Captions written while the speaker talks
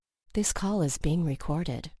This call is being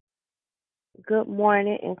recorded. Good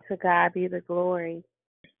morning, and to God be the glory.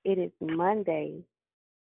 It is Monday.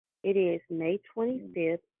 It is May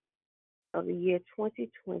 25th of the year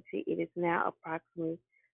 2020. It is now approximately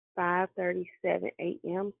 5:37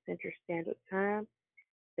 a.m. Central Standard Time.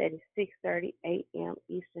 That is 6:30 a.m.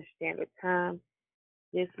 Eastern Standard Time.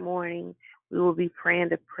 This morning, we will be praying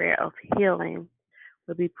the prayer of healing.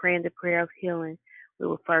 We'll be praying the prayer of healing. We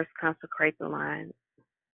will first consecrate the line.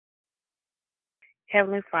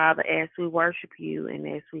 Heavenly Father, as we worship you and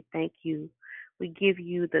as we thank you, we give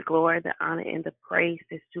you the glory, the honor, and the praise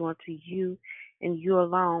that's due unto you and you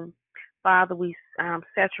alone. Father, we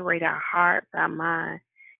saturate our hearts, our mind,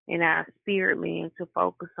 and our spirit, man, to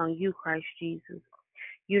focus on you, Christ Jesus.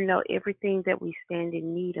 You know everything that we stand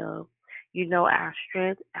in need of. You know our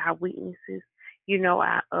strengths, our weaknesses. You know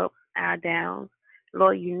our ups, our downs.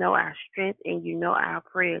 Lord, you know our strength and you know our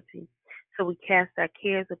frailty. So we cast our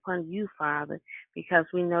cares upon you, Father, because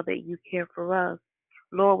we know that you care for us.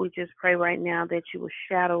 Lord, we just pray right now that you will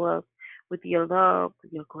shadow us with your love,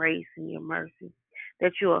 your grace, and your mercy.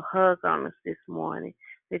 That you will hug on us this morning.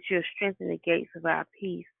 That you'll strengthen the gates of our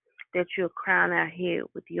peace. That you'll crown our head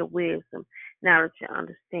with your wisdom, knowledge, and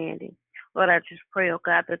understanding. Lord, I just pray, oh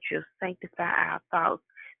God, that you'll sanctify our thoughts,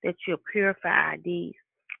 that you'll purify our deeds.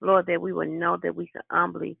 Lord, that we will know that we can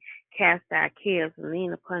humbly cast our cares and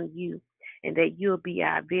lean upon you, and that you'll be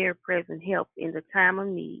our very present help in the time of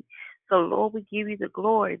need. So, Lord, we give you the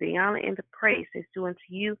glory, the honor, and the praise that's due unto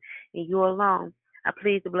you and you alone. I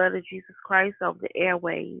plead the blood of Jesus Christ over the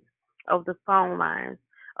airways, over the phone lines,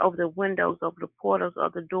 over the windows, over the portals,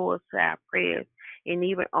 of the doors to our prayers, and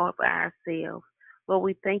even over ourselves. Lord,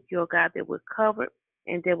 we thank you, oh God, that we're covered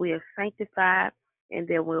and that we are sanctified and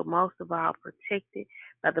that we're most of all protected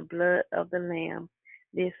by the blood of the Lamb.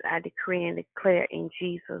 This I decree and declare in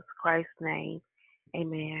Jesus Christ's name.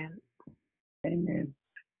 Amen. Amen.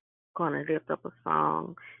 Going to lift up a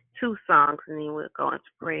song, two songs, and then we'll go into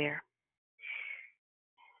prayer.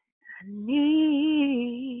 I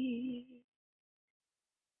need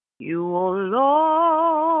you, oh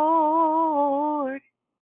Lord.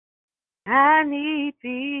 I need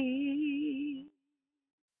thee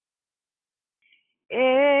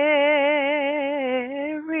every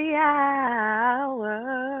hour.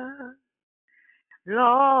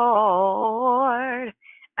 Lord,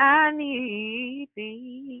 I need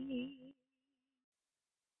thee.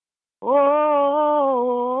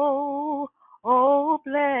 Oh, oh,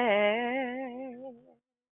 bless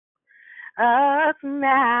us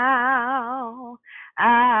now,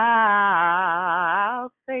 our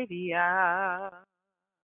Savior.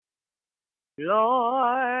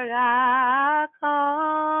 Lord, I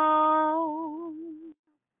come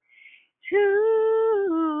to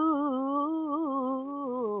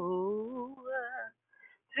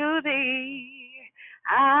thee.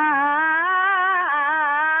 I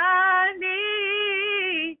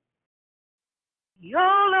need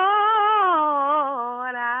your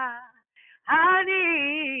Lord. I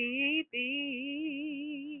need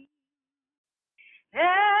thee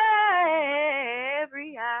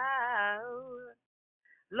every hour.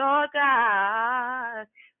 Lord God,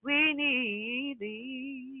 we need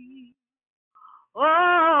thee.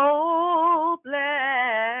 Oh, bless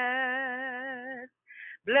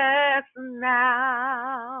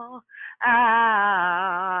now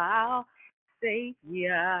our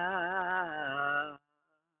Savior.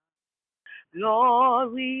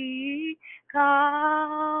 Lord, we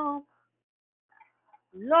come.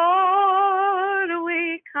 Lord,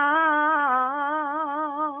 we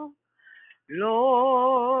come.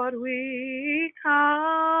 Lord, we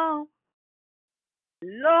come.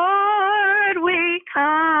 Lord, we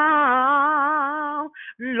come.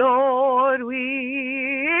 Lord,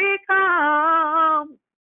 we come.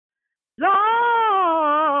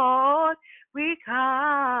 Lord, we come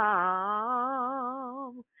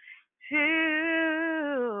to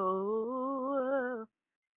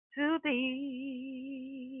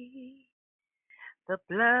thee. The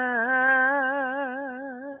blood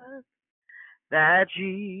that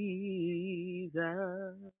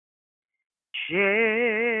Jesus shed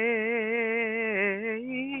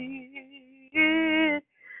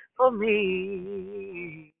for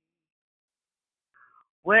me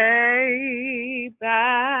way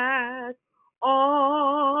back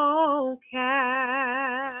on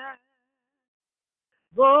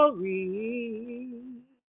Calvary.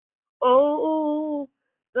 Oh,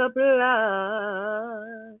 the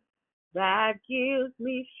blood that gives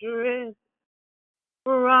me strength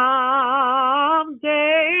from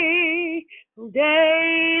day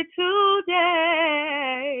to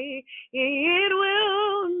day. It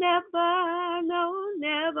will never, no,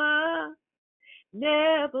 never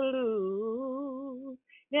never lose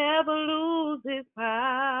its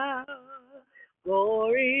power,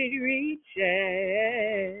 for it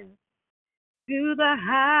reaches to the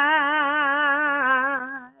high,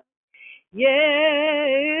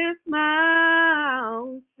 yes,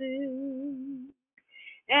 mountain,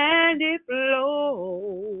 and it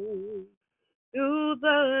flows through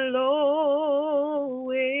the lowest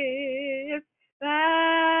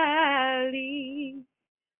valley.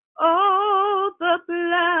 Oh, the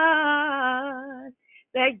blood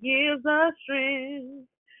that gives us strength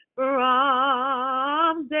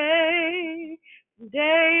from day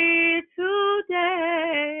to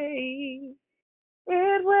day.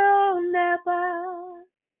 It will never,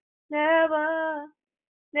 never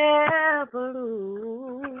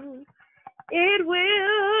lose. It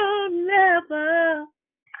will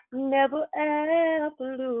never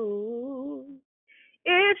ever lose.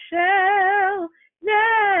 It shall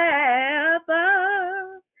never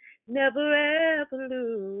ever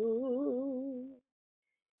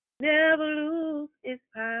never lose its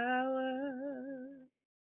power.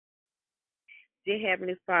 Dear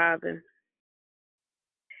Heavenly Father,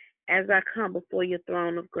 as I come before your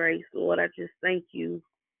throne of grace, Lord, I just thank you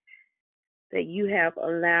that you have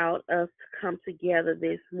allowed us to come together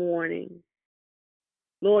this morning.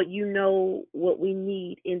 Lord, you know what we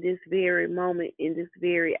need in this very moment, in this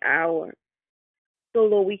very hour. So,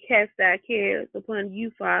 Lord, we cast our cares upon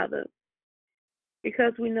you, Father,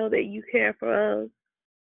 because we know that you care for us.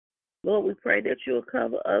 Lord, we pray that you'll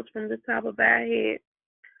cover us from the top of our head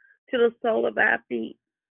to the sole of our feet.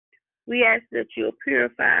 We ask that you'll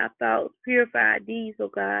purify our thoughts, purify our deeds, oh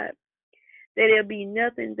God, that there'll be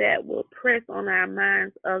nothing that will press on our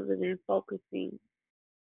minds other than focusing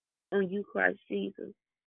on you, Christ Jesus.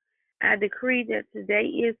 I decree that today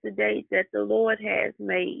is the day that the Lord has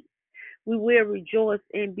made. We will rejoice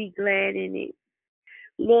and be glad in it.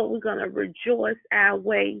 Lord, we're going to rejoice our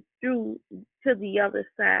way through to the other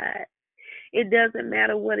side. It doesn't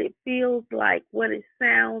matter what it feels like, what it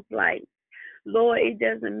sounds like. Lord, it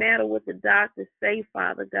doesn't matter what the doctors say,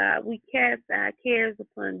 Father God. We cast our cares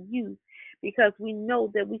upon you because we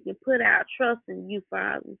know that we can put our trust in you,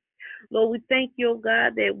 Father. Lord, we thank you, oh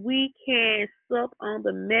God, that we can sup on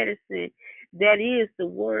the medicine that is the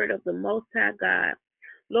word of the Most High God.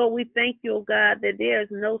 Lord, we thank you, oh God, that there is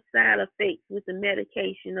no side effects with the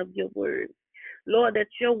medication of your word. Lord, that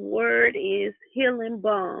your word is healing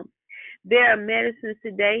balm. There are medicines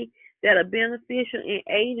today that are beneficial in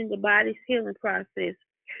aiding the body's healing process.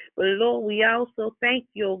 But Lord, we also thank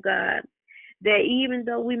you, oh God, that even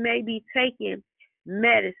though we may be taking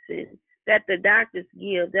medicine that the doctors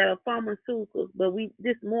give, that are pharmaceuticals, but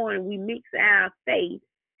this morning we mix our faith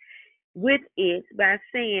with it by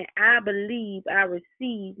saying, I believe I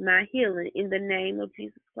receive my healing in the name of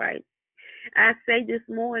Jesus Christ. I say this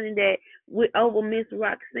morning that over Miss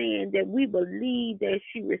Roxanne, that we believe that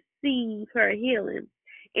she received her healing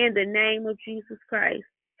in the name of Jesus Christ.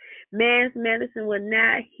 Man's medicine will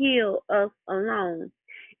not heal us alone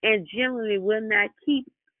and generally will not keep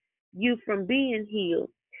you from being healed.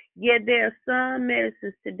 Yet there are some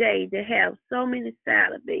medicines today that have so many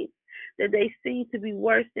side effects that they seem to be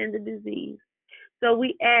worse than the disease. So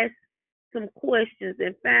we asked some questions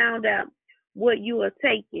and found out what you are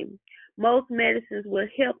taking. Most medicines will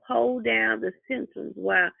help hold down the symptoms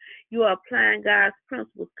while you are applying God's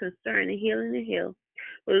principles concerning healing and health.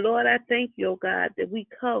 But Lord, I thank you, oh God, that we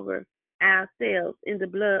cover ourselves in the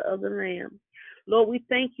blood of the Lamb. Lord, we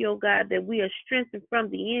thank you, oh God, that we are strengthened from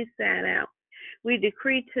the inside out. We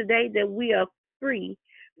decree today that we are free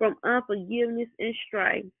from unforgiveness and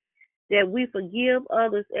strife, that we forgive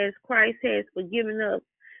others as Christ has forgiven us.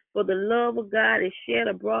 For the love of God is shed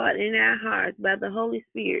abroad in our hearts by the Holy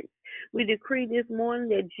Spirit. We decree this morning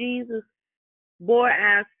that Jesus bore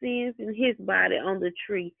our sins in his body on the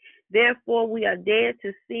tree. Therefore, we are dead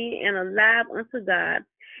to sin and alive unto God.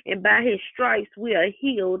 And by his stripes, we are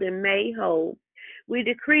healed and made whole. We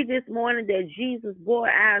decree this morning that Jesus bore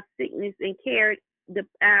our sickness and carried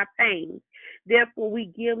our pain. Therefore, we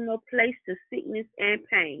give no place to sickness and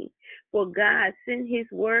pain. For God sent his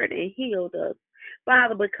word and healed us.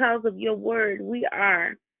 Father, because of your word, we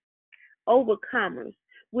are overcomers.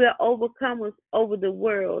 We are overcomers over the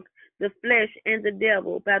world, the flesh, and the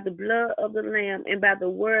devil by the blood of the Lamb and by the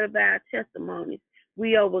word of our testimonies.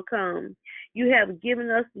 We overcome. You have given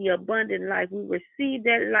us the abundant life. We receive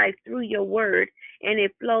that life through your word, and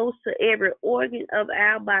it flows to every organ of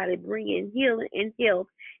our body, bringing healing and health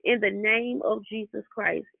in the name of Jesus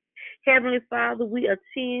Christ. Heavenly Father, we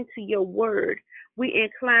attend to your word We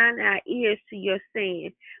incline our ears to your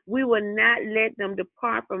saying. We will not let them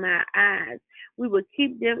depart from our eyes. We will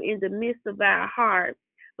keep them in the midst of our hearts,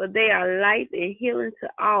 for they are life and healing to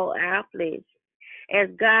all our flesh. As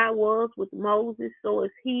God was with Moses, so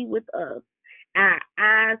is he with us. Our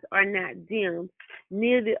eyes are not dim,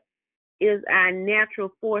 neither is our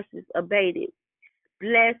natural forces abated.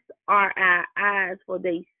 Blessed are our eyes, for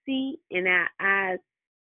they see, and our eyes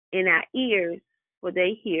and our ears, for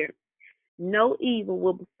they hear. No evil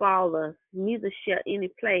will befall us, neither shall any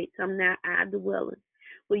plague come nigh our dwelling.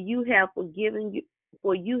 For you have forgiven you,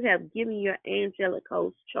 for you have given your angelic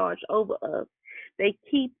host charge over us. They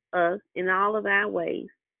keep us in all of our ways,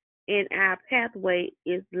 and our pathway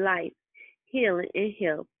is life, healing, and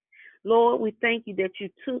health. Lord, we thank you that you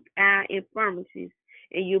took our infirmities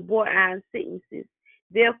and you bore our sicknesses.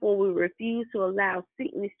 Therefore, we refuse to allow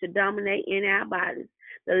sickness to dominate in our bodies.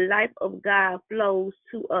 The life of God flows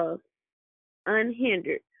to us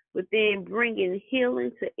unhindered, within bringing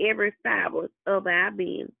healing to every fiber of our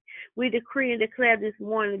being. We decree and declare this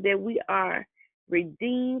morning that we are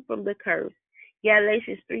redeemed from the curse.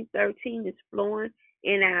 Galatians 3:13 is flowing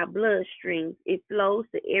in our bloodstreams. It flows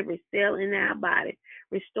to every cell in our body,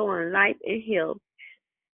 restoring life and health.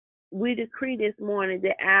 We decree this morning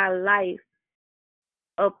that our life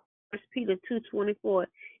of 1 Peter 2:24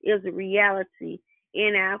 is a reality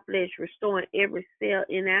in our flesh, restoring every cell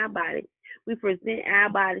in our body. We present our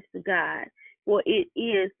bodies to God, for it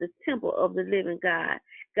is the temple of the living God.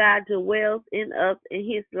 God dwells in us, and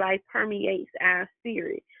his life permeates our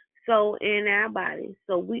spirit, soul, and our bodies,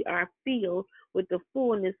 so we are filled with the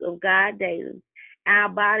fullness of God daily. Our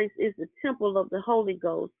bodies is the temple of the Holy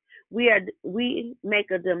Ghost. We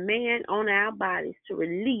make a demand on our bodies to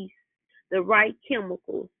release the right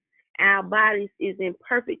chemicals. Our bodies is in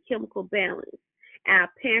perfect chemical balance. Our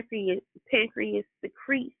pancreas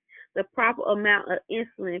secretes the proper amount of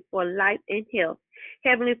insulin for life and health.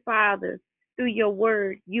 Heavenly Father, through your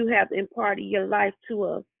word, you have imparted your life to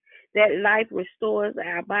us. That life restores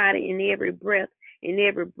our body in every breath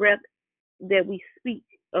that we speak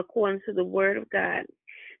according to the word of God.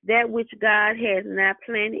 That which God has now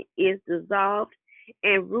planted is dissolved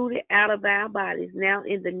and rooted out of our bodies now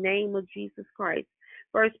in the name of Jesus Christ.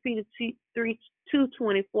 1 Peter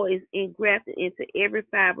 2:24 is engrafted into every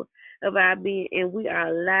fiber of our being, and we are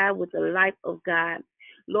alive with the life of God.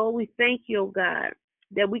 Lord, we thank you, oh God,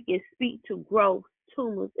 that we can speak to growth,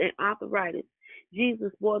 tumors, and arthritis.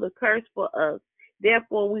 Jesus bore the curse for us.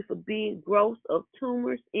 Therefore, we forbid growth of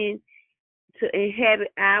tumors to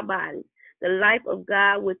inhabit our bodies. The life of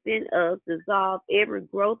God within us dissolves every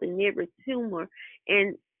growth and every tumor,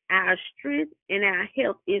 and our strength and our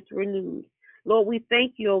health is renewed. Lord, we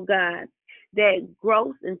thank you, oh God, that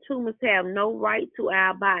growth and tumors have no right to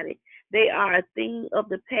our body. They are a thing of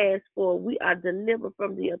the past, for we are delivered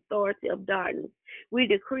from the authority of darkness. We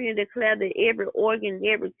decree and declare that every organ,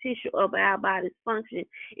 every tissue of our bodies function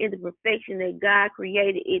in the perfection that God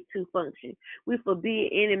created it to function. We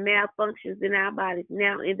forbid any malfunctions in our bodies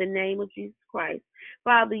now in the name of Jesus Christ.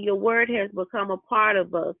 Father, your word has become a part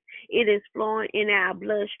of us. It is flowing in our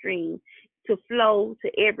bloodstream to flow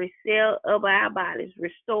to every cell of our bodies,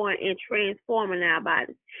 restoring and transforming our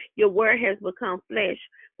bodies. Your word has become flesh,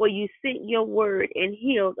 for you sent your word and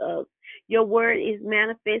healed us. Your word is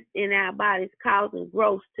manifest in our bodies, causing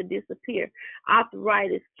growth to disappear.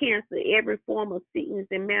 Arthritis, cancer, every form of sickness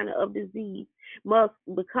and manner of disease must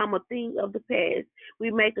become a thing of the past. We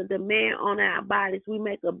make a demand on our bodies. We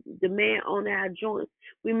make a demand on our joints.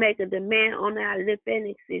 We make a demand on our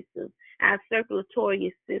lymphatic system, our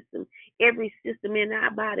circulatory system. Every system in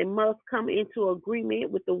our body must come into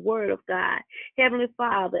agreement with the word of God. Heavenly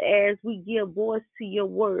Father, as we give voice to your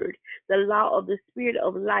word, the law of the Spirit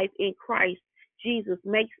of life in Christ Jesus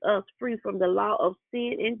makes us free from the law of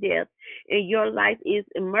sin and death, and your life is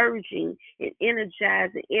emerging and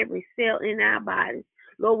energizing every cell in our bodies.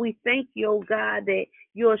 Lord, we thank you, oh God, that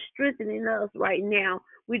you're strengthening us right now.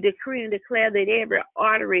 We decree and declare that every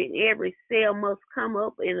artery and every cell must come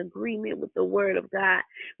up in agreement with the word of God.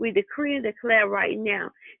 We decree and declare right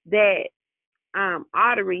now that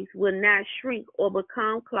arteries will not shrink or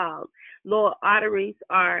become clogged. Lord, arteries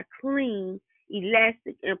are clean,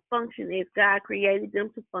 elastic, and function as God created them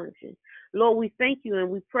to function. Lord, we thank you and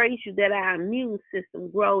we praise you that our immune system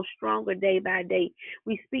grows stronger day by day.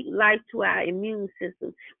 We speak life to our immune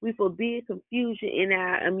system. We forbid confusion in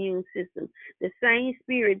our immune system. The same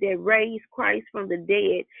spirit that raised Christ from the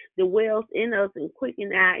dead dwells in us and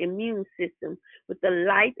quickens our immune system with the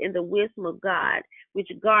life and the wisdom of God,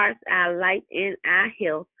 which guards our life and our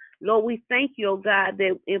health. Lord, we thank you, oh God,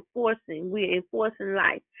 that we're enforcing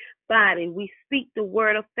life. Body, we speak the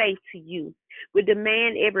word of faith to you. We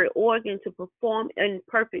demand every organ to perform in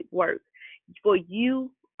perfect work, for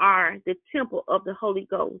you are the temple of the Holy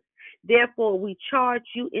Ghost. Therefore, we charge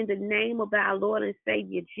you in the name of our Lord and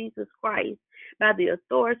Savior Jesus Christ, by the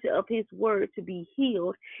authority of his word, to be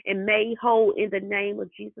healed and made whole in the name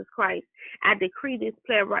of Jesus Christ. I decree this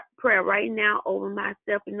prayer right now over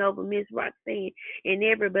myself and over Miss Roxanne and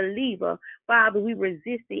every believer. Father, we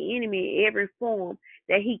resist the enemy in every form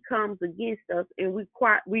that he comes against us, and we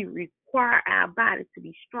require our bodies to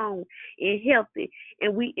be strong and healthy,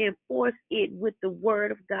 and we enforce it with the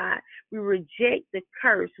word of God. We reject the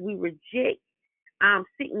curse. We reject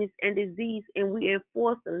sickness and disease, and we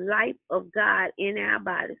enforce the life of God in our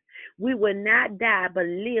bodies. We will not die, but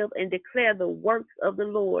live and declare the works of the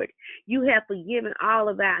Lord. You have forgiven all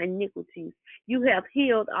of our iniquities. You have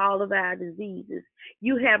healed all of our diseases.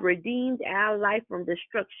 You have redeemed our life from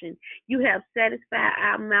destruction. You have satisfied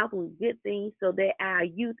our mouth with good things, so that our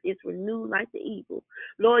youth is renewed like the eagle.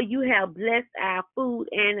 Lord, you have blessed our food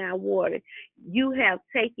and our water. You have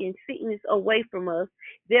taken sickness away from us.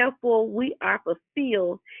 Therefore, we are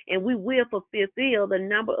fulfilled, and we will fulfill the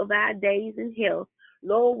number of our days in health.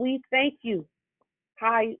 Lord, we thank you.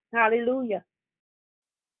 Hallelujah.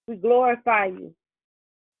 We glorify you.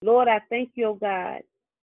 Lord, I thank you, oh God,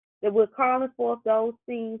 that we're calling forth those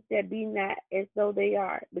things that be not as though they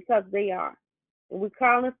are, because they are. And we're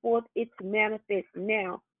calling forth it to manifest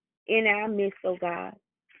now in our midst, oh God.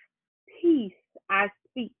 Peace I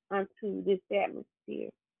speak unto this atmosphere.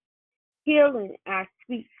 Healing I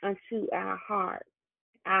speak unto our heart,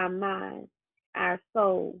 our mind, our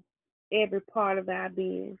soul, every part of our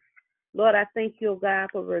being. Lord, I thank you, oh God,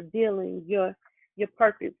 for revealing your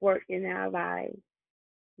perfect work in our lives.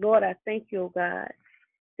 Lord, I thank you, oh God,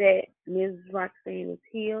 that Mrs. Roxanne is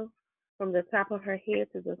healed from the top of her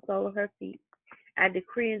head to the sole of her feet. I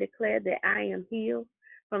decree and declare that I am healed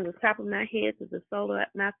from the top of my head to the sole of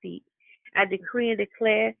my feet. I decree and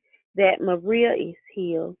declare that Maria is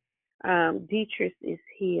healed. Dietrich is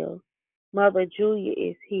healed. Mother Julia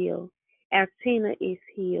is healed. Altina is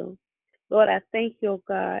healed. Lord, I thank you, oh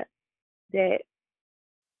God, that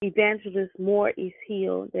Evangelist Moore is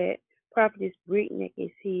healed, that Prophetess Brickneck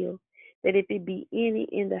is healed, that if it be any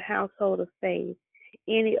in the household of faith,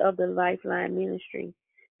 any of the Lifeline ministry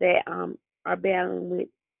that are battling with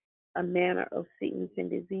a manner of sickness and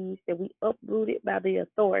disease, that we uproot it by the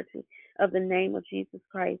authority of the name of Jesus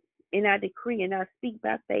Christ. And I decree and I speak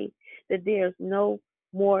by faith that there's no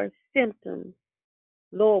more symptoms.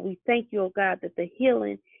 Lord, we thank you, oh God, that the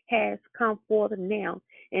healing has come forth now,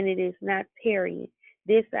 and it is not tarrying.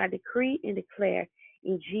 This I decree and declare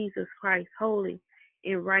in Jesus Christ's holy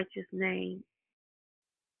and righteous name.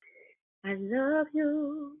 I love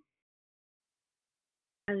you.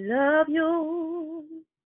 I love you.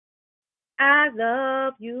 I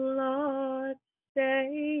love you, Lord.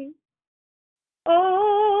 Say,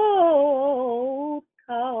 oh,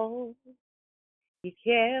 cause you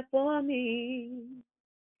care for me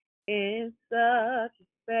in such a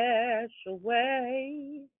special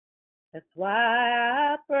way. That's why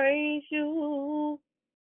I praise you.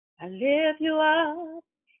 I lift you up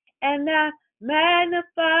and I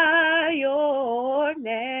magnify your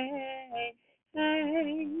name.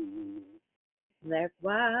 That's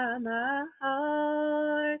why my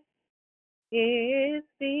heart is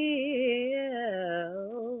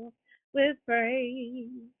filled with praise.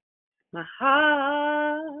 My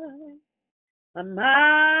heart, my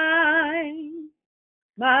mind,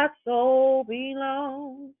 my soul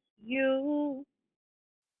belongs to you.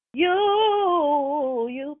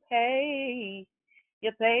 You paid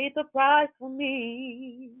the price for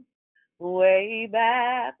me way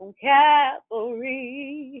back on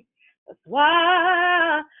Calvary. That's why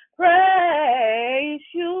I praise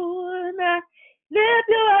you and I lift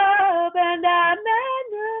you up and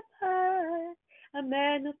I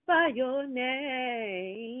magnify your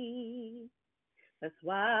name. That's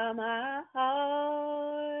why my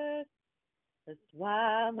heart, that's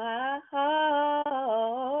why my heart,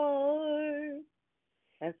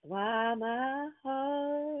 that's why my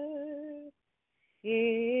heart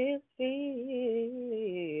is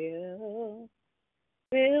filled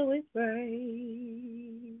with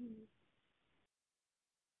praise.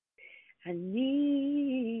 I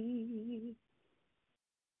need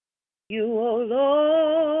you, oh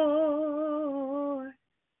Lord.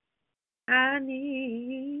 I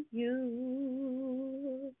need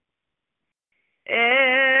you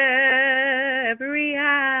every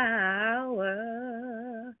hour,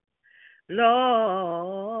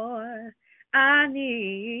 Lord. I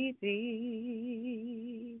need thee.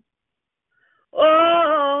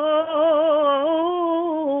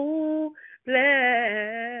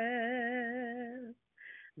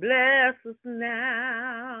 us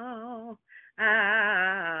now,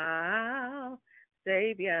 our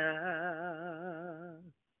Savior.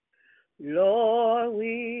 Lord,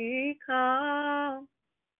 we come.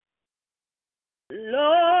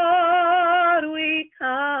 Lord, we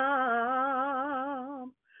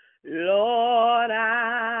come. Lord,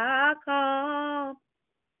 I come.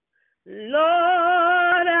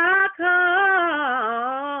 Lord, I come.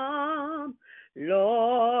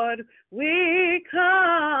 Lord, we come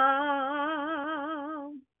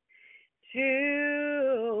to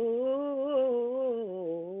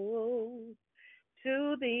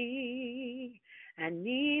thee. I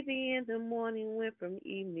need thee in the morning when from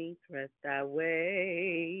evening thrust thy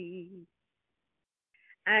way.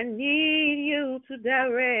 I need you to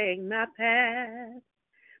direct my path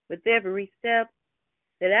with every step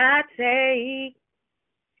that I take.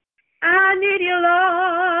 I need you,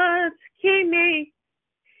 Lord, to keep me.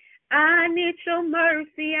 I need your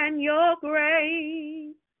mercy and your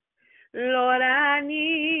grace. Lord, I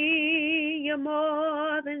need you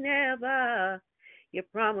more than ever. You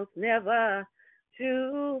promised never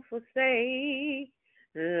to forsake.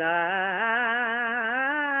 I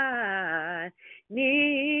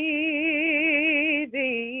need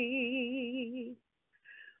thee.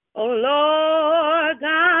 Oh Lord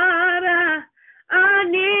God, I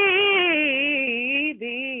need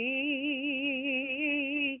thee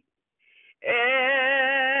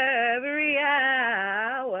every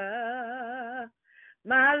hour.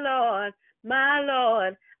 My Lord,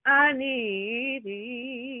 I need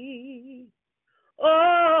thee.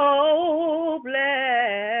 Oh,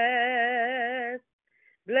 bless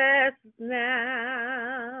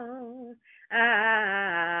now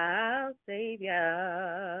our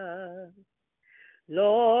Savior.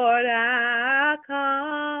 Lord, I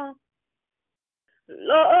come.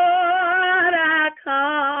 Lord, I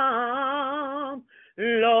come.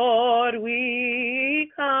 Lord,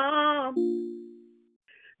 we come.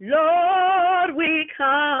 Lord, we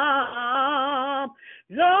come.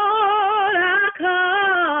 Lord, I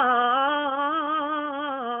come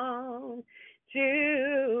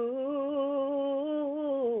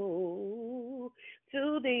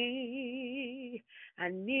to thee. I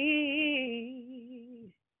need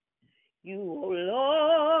you, oh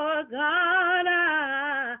Lord God,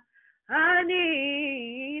 I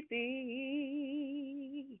need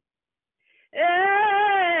thee every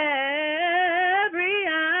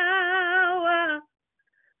hour.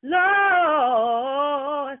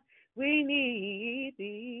 Lord, we need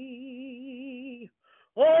thee.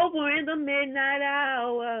 Over in the midnight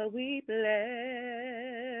hour, we bless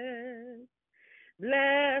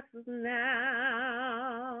us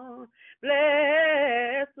now.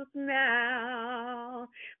 Bless us now.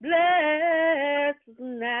 Bless us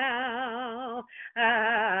now.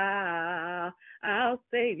 Our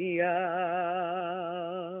Savior.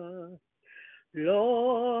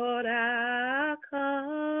 Lord, I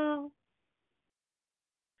come.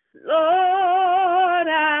 Lord,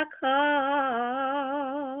 I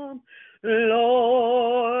come.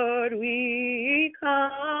 Lord, we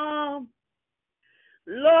come.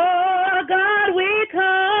 Lord God, we come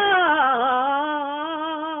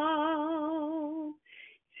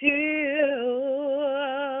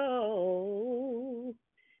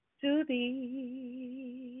to thee.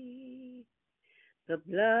 The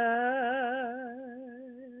blood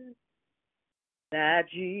that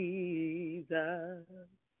Jesus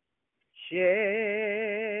shed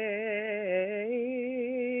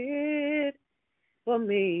for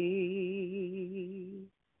me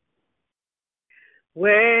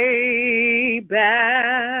way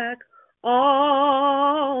back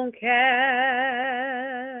on Calvary.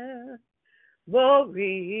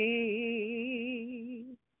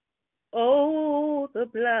 Oh, the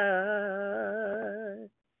blood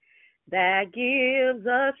that gives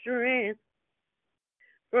us strength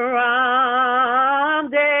from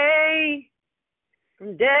day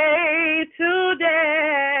to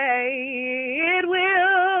day. It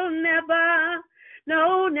will never,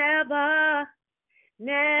 no, never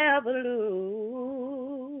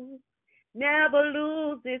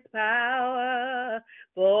lose its power,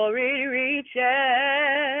 for it reaches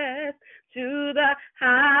to the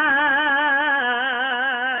highest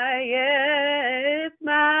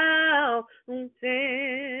mountain,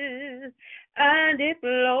 and it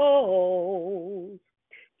flows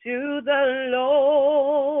to the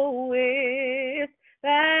lowest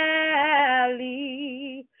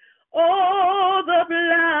valley. Oh, the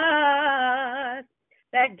blood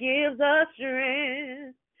that gives us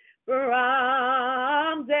strength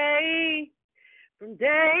from day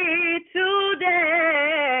to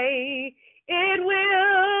day. It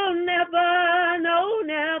will never, no,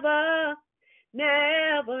 never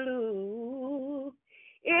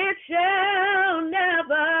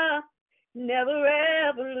never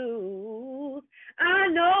ever lose. I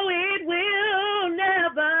know it will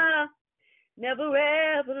never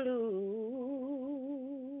ever lose.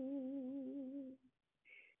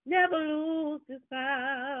 Never lose its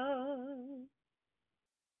power.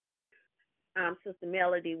 Sister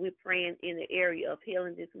Melody, we're praying in the area of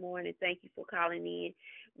healing this morning. Thank you for calling in.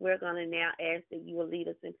 We're going to now ask that you will lead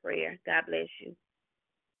us in prayer. God bless you.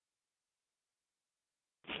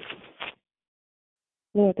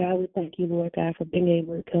 Lord God, we thank you, Lord God, for being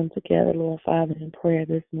able to come together, Lord Father, in prayer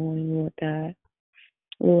this morning, Lord God.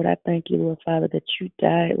 Lord, I thank you, Lord Father, that you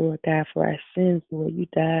died, Lord God, for our sins, Lord. You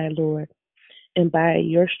died, Lord, and by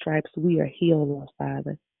your stripes we are healed, Lord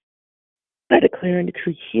Father. I declare and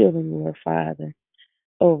decree healing, Lord Father,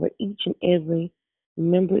 over each and every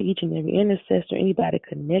member, each and every intercessor, anybody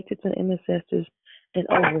connected to the intercessors, and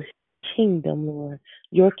over kingdom, Lord,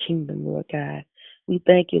 your kingdom, Lord God. We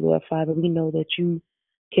thank you, Lord Father. We know that you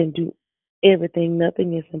can do everything.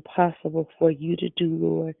 Nothing is impossible for you to do,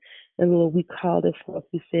 Lord. And Lord, we called it forth.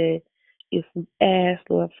 We said, if we ask,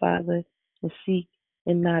 Lord Father, and seek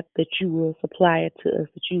and not that you will supply it to us,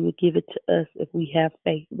 that you will give it to us if we have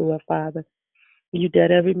faith, Lord Father. You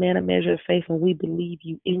did every man a measure of faith, and we believe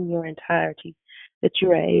you in your entirety, that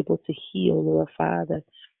you are able to heal, Lord Father,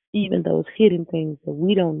 even those hidden things that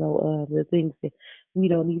we don't know of, the things that we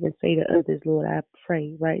don't even say to others, Lord. I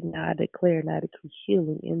pray right now, I declare and I decree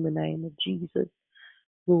healing in the name of Jesus.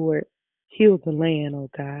 Lord, heal the land, oh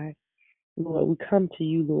God. Lord, we come to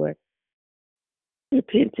you, Lord,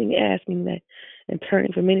 repenting, asking that, and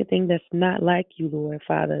turning from anything that's not like you, Lord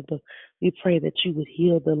Father. But we pray that you would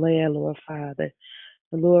heal the land, Lord Father.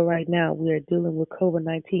 And Lord, right now we are dealing with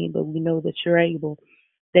COVID-19, but we know that you're able,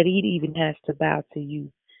 that it even has to bow to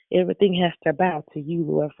you. Everything has to bow to you,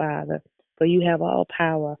 Lord Father, for you have all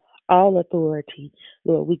power, all authority.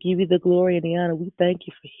 Lord, we give you the glory and the honor. We thank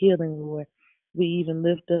you for healing, Lord. We even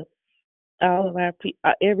lift up all of our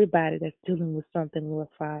everybody that's dealing with something, Lord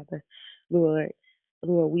Father, Lord,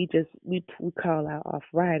 Lord, we call out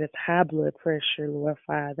arthritis, high blood pressure, Lord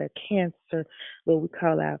Father, cancer, Lord, we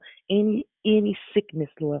call out any sickness,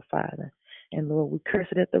 Lord Father, and Lord, we curse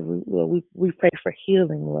it at the root, Lord, we pray for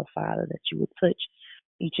healing, Lord Father, that you would touch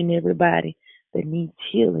each and everybody that needs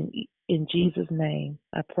healing in Jesus' name.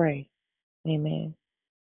 I pray, Amen.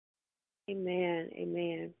 Amen.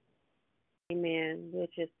 Amen. Amen. We're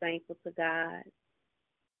just thankful to God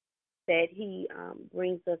that He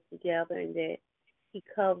brings us together and that He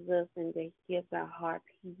covers us and that He gives our heart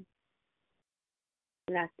peace.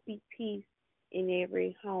 And I speak peace in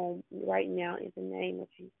every home right now in the name of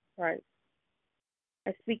Jesus Christ.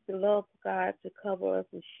 I speak the love of God to cover us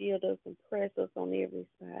and shield us and press us on every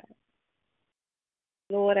side.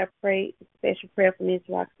 Lord, I pray a special prayer for Miss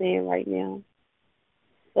Roxanne right now.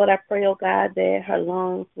 Lord, I pray, oh God, that her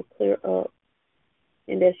lungs will clear up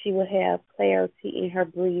and that she will have clarity in her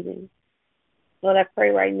breathing. Lord, I pray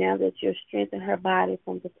right now that you'll strengthen her body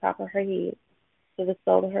from the top of her head to the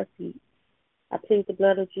sole of her feet. I plead the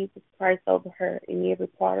blood of Jesus Christ over her in every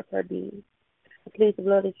part of her being. I plead the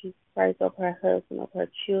blood of Jesus Christ over her husband, over her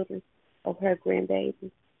children, over her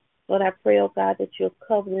grandbabies. Lord, I pray, oh God, that you'll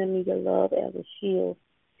cover them in your love as a shield.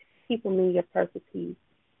 Keep them in your perfect peace.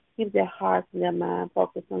 Keep their hearts and their mind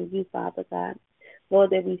focused on you, Father God. Lord,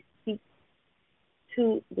 that we speak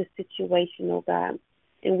to the situation, oh God,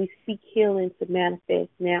 and we speak healing to manifest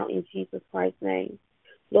now in Jesus Christ's name.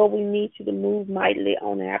 Lord, we need you to move mightily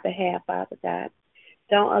on our behalf, Father God.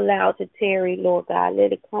 Don't allow it to tarry, Lord God.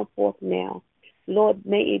 Let it come forth now. Lord,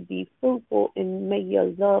 may it be fruitful, and may your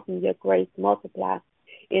love and your grace multiply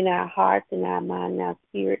in our hearts and our mind and our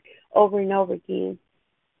spirit over and over again.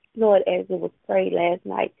 Lord, as it was prayed last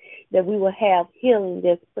night, that we will have healing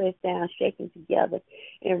that's pressed down, shaken together,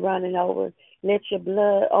 and running over. Let your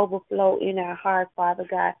blood overflow in our hearts, Father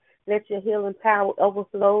God. Let your healing power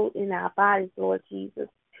overflow in our bodies, Lord Jesus.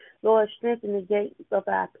 Lord, strengthen the gates of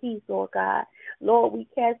our peace, Lord God. Lord, we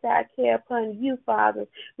cast our care upon you, Father.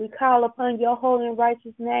 We call upon your holy and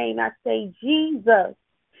righteous name. I say, Jesus,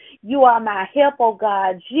 you are my help, oh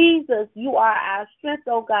God. Jesus, you are our strength,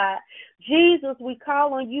 oh God. Jesus, we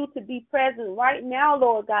call on you to be present right now,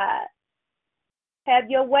 Lord God.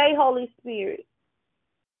 Have your way, Holy Spirit.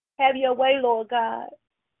 Have your way, Lord God.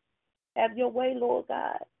 Have your way, Lord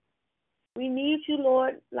God. We need you,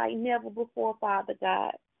 Lord, like never before, Father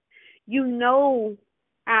God. You know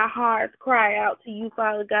our hearts cry out to you,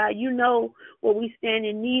 Father God. You know what we stand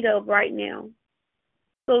in need of right now.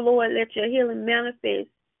 So, Lord, let your healing manifest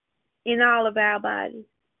in all of our bodies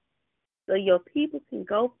so your people can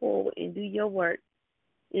go forward and do your work,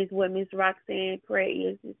 is what Miss Roxanne's prayer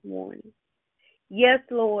is this morning. Yes,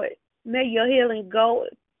 Lord, may your healing go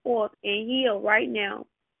forth and heal right now,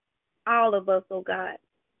 all of us, oh God,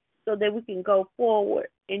 so that we can go forward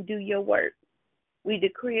and do your work. We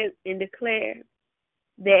decree and declare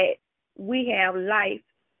that we have life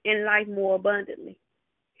and life more abundantly.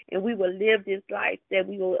 And we will live this life, that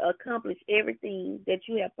we will accomplish everything that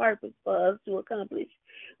you have purposed for us to accomplish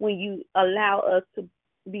when you allow us to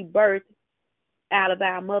be birthed out of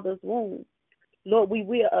our mother's womb. Lord, we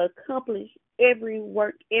will accomplish every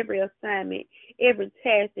work, every assignment, every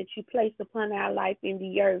task that you place upon our life in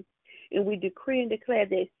the earth. And we decree and declare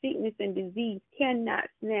that sickness and disease cannot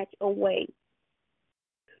snatch away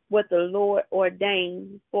what the Lord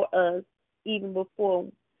ordained for us even before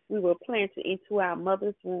we were planted into our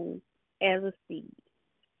mother's womb as a seed.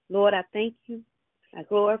 Lord, I thank you, I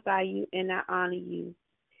glorify you, and I honor you.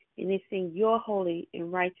 And it's in your holy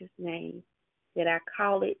and righteous name that I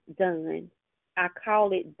call it done. I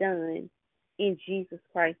call it done in Jesus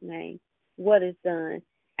Christ's name. What is done?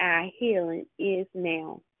 Our healing is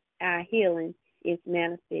now. Our healing is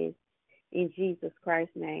manifest in Jesus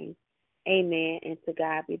Christ's name. Amen. And to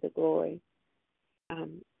God be the glory.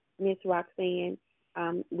 Miss Roxanne,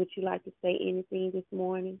 would you like to say anything this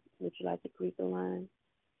morning? Would you like to greet the line?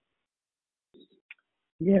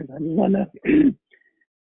 Yes, I just want to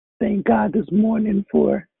thank God this morning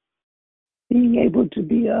for being able to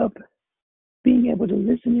be up, being able to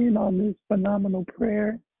listen in on this phenomenal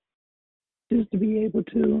prayer, just to be able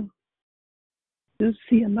to just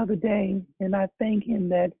see another day. And I thank him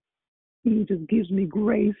that he just gives me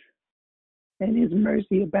grace and his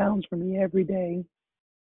mercy abounds for me every day.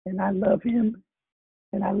 And I love him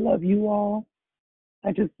and I love you all.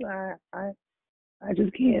 I just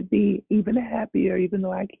can't be even happier, even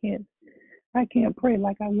though I can't pray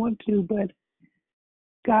like I want to, but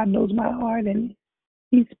God knows my heart and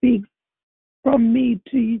he speaks from me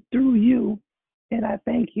to you, through you. And I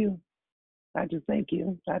thank you. I just thank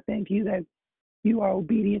you. I thank you that you are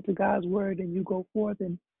obedient to God's word and you go forth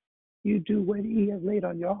and you do what he has laid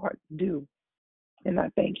on your heart to do. And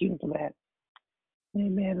I thank you for that.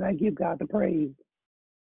 Amen. And I give God the praise.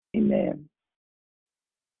 Amen.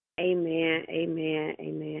 Amen. Amen.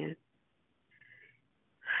 Amen.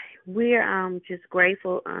 We're just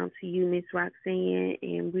grateful to you, Miss Roxanne,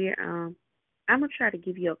 and we're I'm gonna try to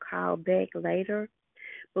give you a call back later,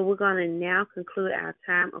 but we're gonna now conclude our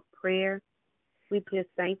time of prayer. We're just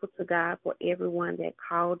thankful to God for everyone that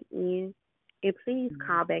called in, and please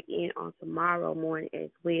call back in on tomorrow morning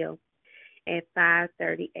as well at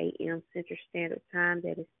 5:30 a.m. Central Standard Time.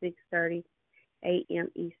 That is 6:30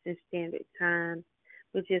 a.m. Eastern Standard Time.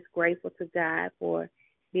 We're just grateful to God for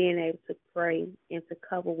being able to pray and to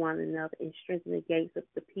cover one another and strengthen the gates of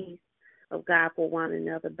the peace of God for one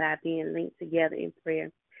another by being linked together in prayer.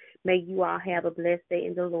 May you all have a blessed day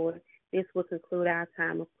in the Lord. This will conclude our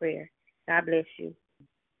time of prayer. God bless you.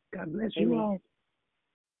 God bless you all.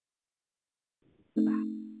 Bye.